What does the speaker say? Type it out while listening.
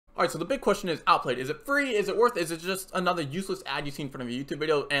Alright, so the big question is Outplayed. Is it free? Is it worth it? Is it just another useless ad you see in front of a YouTube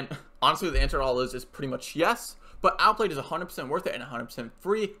video? And honestly, the answer to all is pretty much yes. But Outplayed is 100% worth it and 100%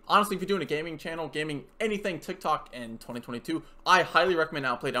 free. Honestly, if you're doing a gaming channel, gaming anything, TikTok in 2022, I highly recommend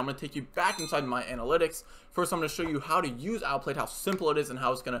Outplayed. I'm going to take you back inside my analytics. First, I'm going to show you how to use Outplayed, how simple it is, and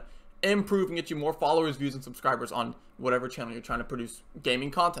how it's going to improve and get you more followers, views, and subscribers on whatever channel you're trying to produce gaming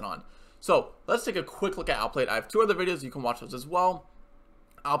content on. So let's take a quick look at Outplayed. I have 2 other videos. You can watch those as well.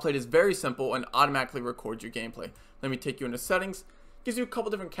 Outplayed is very simple and automatically records your gameplay. Let me take you into settings. Gives you a couple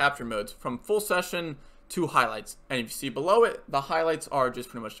different capture modes from full session to highlights. And if you see below it, the highlights are just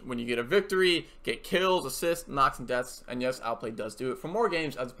pretty much when you get a victory, get kills, assists, knocks, and deaths. And yes, Outplayed does do it for more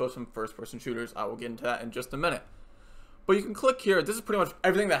games as opposed to first-person shooters. I will get into that in just a minute. But you can click here. This is pretty much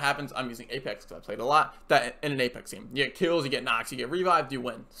everything that happens. I'm using Apex because I played a lot. That in an Apex game, you get kills, you get knocks, you get revived, you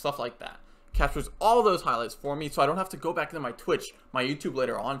win, stuff like that. Captures all those highlights for me, so I don't have to go back into my Twitch, my YouTube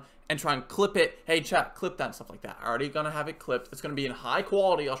later on, and try and clip it. Hey chat, clip that and stuff like that. I'm already gonna have it clipped. It's gonna be in high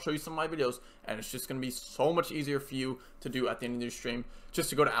quality. I'll show you some of my videos, and it's just gonna be so much easier for you to do at the end of your stream. Just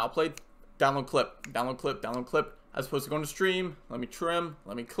to go to Outplayed, download clip, download clip, download clip, as opposed to going to stream. Let me trim,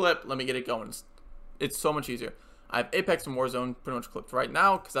 let me clip, let me get it going. It's so much easier. I have Apex and Warzone pretty much clipped right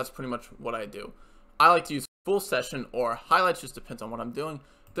now because that's pretty much what I do. I like to use full session or highlights, just depends on what I'm doing.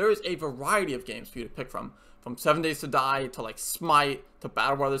 There is a variety of games for you to pick from 7 Days to Die to like Smite to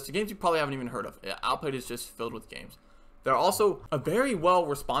Battle Brothers to games you probably haven't even heard of. Yeah, Outplayed is just filled with games. They're also a very well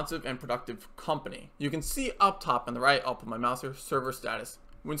responsive and productive company. You can see up top on the right, I'll put my mouse here, server status.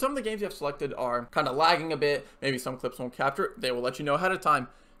 When some of the games you have selected are kind of lagging a bit, maybe some clips won't capture, they will let you know ahead of time.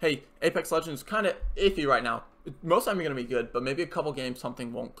 Hey, Apex Legends is kind of iffy right now. Most of the time you're going to be good, but maybe a couple games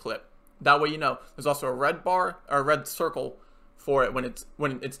something won't clip. That way you know. There's also a red bar or a red circle for it when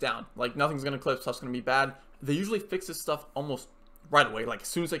it's down. Like nothing's going to clip, stuff's going to be bad. They usually fix this stuff almost right away, like as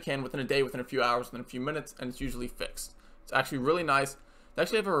soon as they can, within a day, within a few hours, within a few minutes, and it's usually fixed. It's actually really nice. They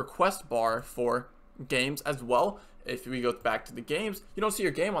actually have a request bar for games as well. If we go back to the games, you don't see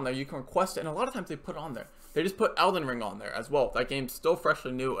your game on there, you can request it, and a lot of times they put it on there. They just put Elden Ring on there as well. That game's still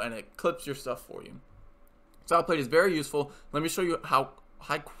freshly new, and it clips your stuff for you. So Outplayed is very useful. Let me show you how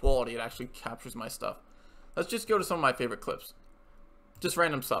high quality it actually captures my stuff. Let's just go to some of my favorite clips. Just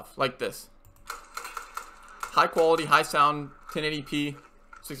random stuff like this. High quality, high sound, 1080p,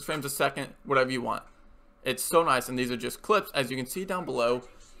 60 frames a second, whatever you want. It's so nice, and these are just clips. As you can see down below,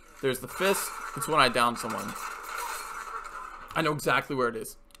 there's the fist. It's when I down someone. I know exactly where it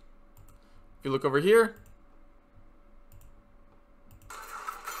is. If you look over here,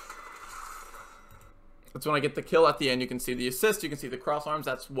 that's when I get the kill at the end. You can see the assist, you can see the cross arms.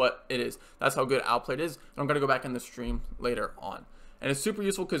 That's what it is. That's how good Outplayed is. And I'm going to go back in the stream later on. And it's super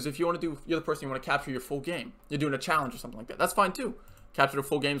useful because if you want to do, you're the person, you want to capture your full game. You're doing a challenge or something like that. That's fine too. Capture the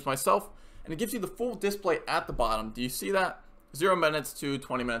full games myself. And it gives you the full display at the bottom. Do you see that? 0 minutes to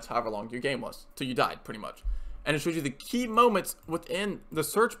 20 minutes, however long your game was, till you died pretty much. And it shows you the key moments within the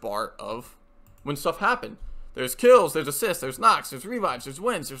search bar of when stuff happened. There's kills, there's assists, there's knocks, there's revives, there's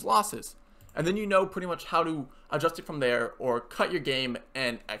wins, there's losses. And then you know pretty much how to adjust it from there or cut your game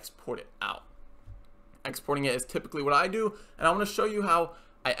and export it out. Exporting it is typically what I do, and I want to show you how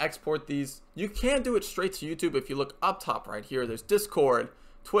I export these. You can do it straight to YouTube. If you look up top right here, there's Discord,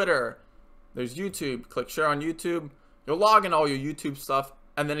 Twitter, there's YouTube. Click share on YouTube. You'll log in all your YouTube stuff,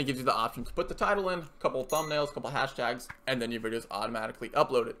 and then it gives you the option to put the title in, a couple of thumbnails, a couple of hashtags, and then your videos automatically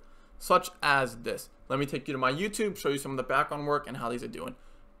uploaded, such as this. Let me take you to my YouTube, show you some of the background work and how these are doing.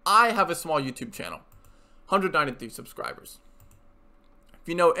 I have a small YouTube channel, 193 subscribers. If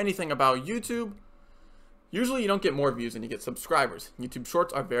you know anything about YouTube, usually you don't get more views than you get subscribers. YouTube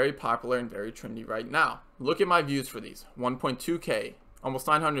Shorts are very popular and very trendy right now. Look at my views for these. 1.2K, almost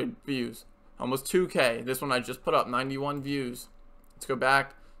 900 views, almost 2K. This one I just put up, 91 views. Let's go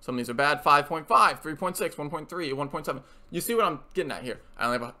back. Some of these are bad. 5.5, 3.6, 1.3, 1.7. You see what I'm getting at here. I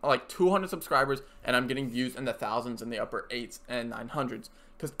only have like 200 subscribers, and I'm getting views in the thousands and the upper 8s and 900s.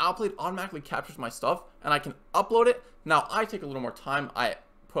 Because Outplayed automatically captures my stuff, and I can upload it. Now, I take a little more time. I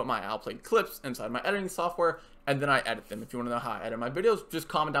put my Outplayed clips inside my editing software, and then I edit them. If you want to know how I edit my videos, just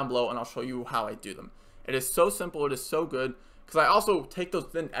comment down below, and I'll show you how I do them. It is so simple. It is so good. Because I also take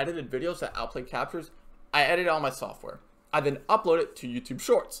those then edited videos that Outplayed captures. I edit it on my software. I then upload it to YouTube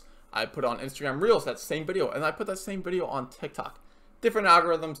Shorts. I put on Instagram Reels, that same video, and I put that same video on TikTok. Different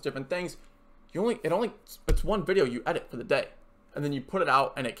algorithms, different things. It's one video you edit for the day, and then you put it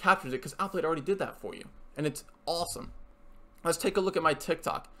out, and it captures it because Outplayed already did that for you, and it's awesome. Let's take a look at my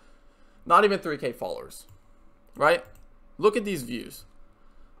TikTok. Not even 3K followers, right? Look at these views.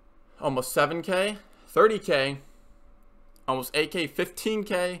 Almost 7K, 30K, almost 8K,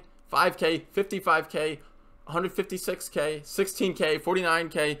 15K, 5K, 55K, 156K, 16K,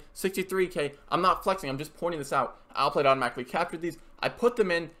 49K, 63K. I'm not flexing, I'm just pointing this out. Outplayed automatically captured these. I put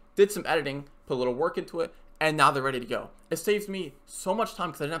them in, did some editing, put a little work into it, and now they're ready to go. It saves me so much time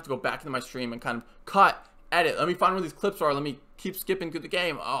because I didn't have to go back into my stream and kind of cut, edit. Let me find where these clips are. Let me keep skipping through the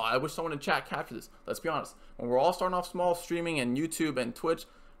game. Oh, I wish someone in chat captured this. Let's be honest. When we're all starting off small, streaming and YouTube and Twitch,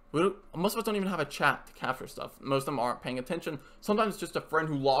 most of us don't even have a chat to capture stuff. Most of them aren't paying attention. Sometimes it's just a friend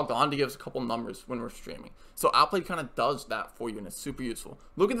who logged on to give us a couple numbers when we're streaming. So Outplayed kind of does that for you, and it's super useful.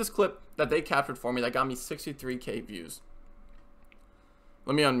 Look at this clip that they captured for me that got me 63K views.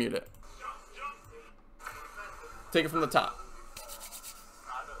 Let me unmute it. Take it from the top.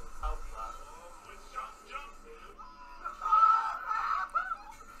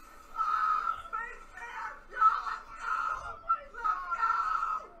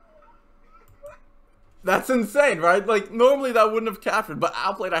 That's insane, right? Like, normally that wouldn't have captured, but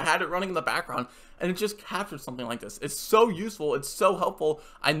Outplayed, I had it running in the background, and it just captured something like this. It's so useful. It's so helpful.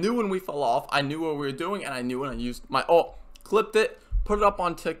 I knew when we fell off. I knew what we were doing, and I knew when I used my clipped it, put it up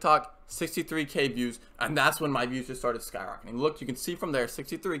on TikTok, 63K views, and that's when my views just started skyrocketing. Look, you can see from there,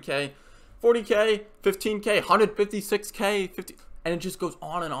 63K, 40K, 15K, 156K, 50, and it just goes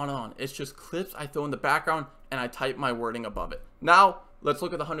on and on and on. It's just clips I throw in the background, and I type my wording above it. Now, let's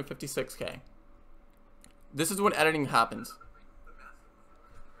look at the 156K. This is when editing happens.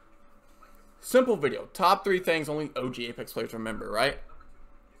 Simple video. Top 3 things only OG Apex players remember, right?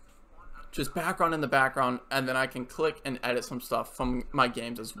 Just background in the background, and then I can click and edit some stuff from my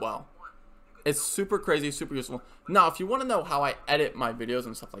games as well. It's super crazy, super useful. Now, if you want to know how I edit my videos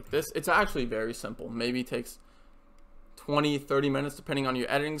and stuff like this, it's actually very simple. Maybe takes 20, 30 minutes depending on your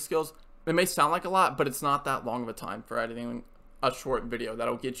editing skills. It may sound like a lot, but it's not that long of a time for editing a short video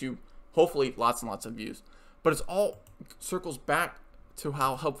that'll get you, hopefully, lots and lots of views. But it's all circles back to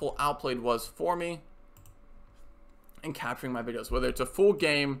how helpful Outplayed was for me in capturing my videos. Whether it's a full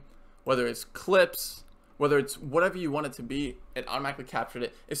game, whether it's clips, whether it's whatever you want it to be, it automatically captured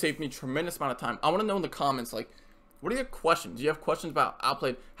it. It saved me a tremendous amount of time. I want to know in the comments, like, what are your questions? Do you have questions about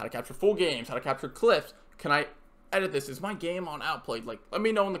Outplayed? How to capture full games? How to capture clips? Can I edit this? Is my game on Outplayed? Like, let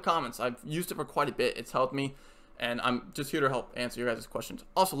me know in the comments. I've used it for quite a bit. It's helped me, and I'm just here to help answer your guys' questions.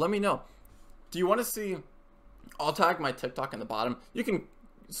 Also, let me know, do you want to see... I'll tag my TikTok in the bottom. You can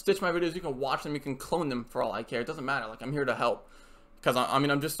stitch my videos, you can watch them, you can clone them for all I care. It doesn't matter. Like, I'm here to help. Because, I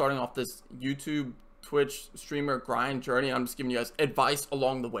mean, I'm just starting off this YouTube, Twitch, streamer grind journey. I'm just giving you guys advice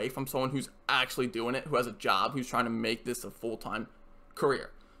along the way from someone who's actually doing it, who has a job, who's trying to make this a full-time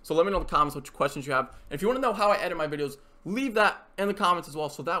career. So let me know in the comments what questions you have. And if you want to know how I edit my videos, leave that in the comments as well.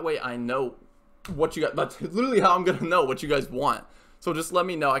 So that way I know what you guys, that's literally how I'm going to know what you guys want. So just let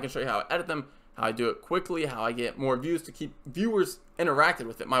me know. I can show you how I edit them, how I do it quickly, how I get more views to keep viewers interacted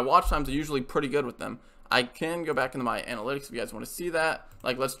with it. My watch times are usually pretty good with them. I can go back into my analytics if you guys want to see that.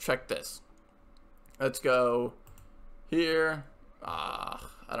 Like, let's check this. Let's go here. I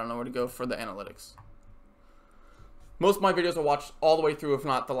don't know where to go for the analytics. Most of my videos are watched all the way through, if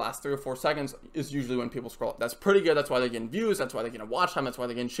not the last 3 or 4 seconds is usually when people scroll up. That's pretty good. That's why they're getting views. That's why they're getting watch time. That's why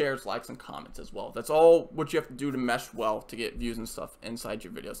they're getting shares, likes, and comments as well. That's all what you have to do to mesh well to get views and stuff inside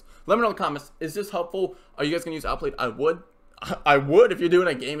your videos. Let me know in the comments. Is this helpful? Are you guys going to use Outplayed? I would. I would if you're doing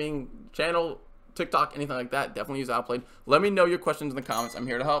a gaming channel, TikTok, anything like that. Definitely use Outplayed. Let me know your questions in the comments. I'm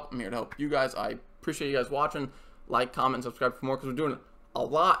here to help. I'm here to help you guys. I appreciate you guys watching. Like, comment, subscribe for more because we're doing a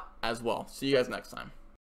lot as well. See you guys next time.